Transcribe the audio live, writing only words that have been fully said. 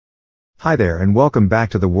Hi there and welcome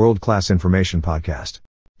back to the World Class Information Podcast.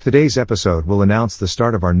 Today's episode will announce the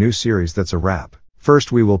start of our new series That's a Wrap.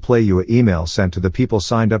 First we will play you an email sent to the people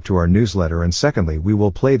signed up to our newsletter, and secondly we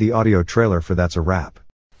will play the audio trailer for That's a Wrap.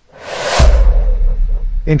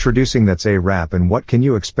 Introducing That's a Wrap and what can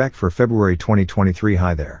you expect for February 2023.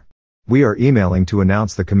 Hi there. We are emailing to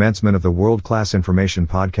announce the commencement of the World Class Information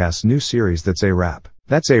Podcast's new series That's a Wrap.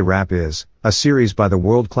 That's a Wrap is a series by the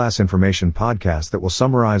World Class Information Podcast that will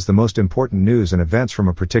summarize the most important news and events from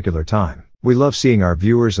a particular time. We love seeing our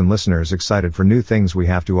viewers and listeners excited for new things we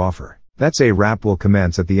have to offer. That's a Wrap will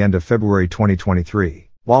commence at the end of February 2023.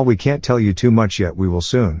 While we can't tell you too much yet, we will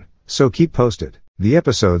soon, so keep posted. The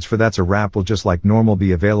episodes for That's a Wrap will just like normal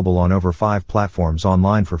be available on over 5 platforms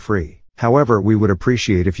online for free. However, we would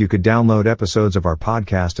appreciate if you could download episodes of our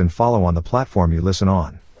podcast and follow on the platform you listen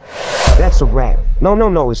on. That's a wrap.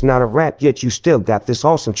 No, it's not a wrap yet. You still got this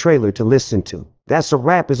awesome trailer to listen to. That's a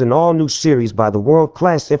Wrap is an all-new series by the World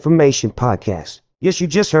Class Information Podcast. Yes, you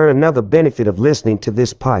just heard another benefit of listening to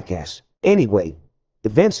this podcast. Anyway,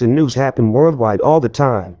 events and news happen worldwide all the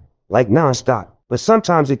time, like non-stop. But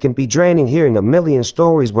sometimes it can be draining hearing a million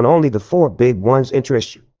stories when only the 4 big ones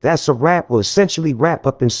interest you. That's a Wrap will essentially wrap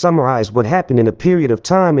up and summarize what happened in a period of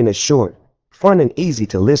time in a short, fun and easy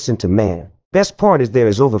to listen to man. Best part is there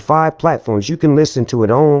is over 5 platforms you can listen to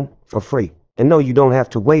it on for free. And no, you don't have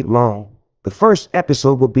to wait long. The first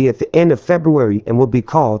episode will be at the end of February and will be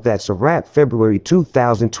called That's a Wrap February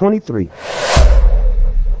 2023.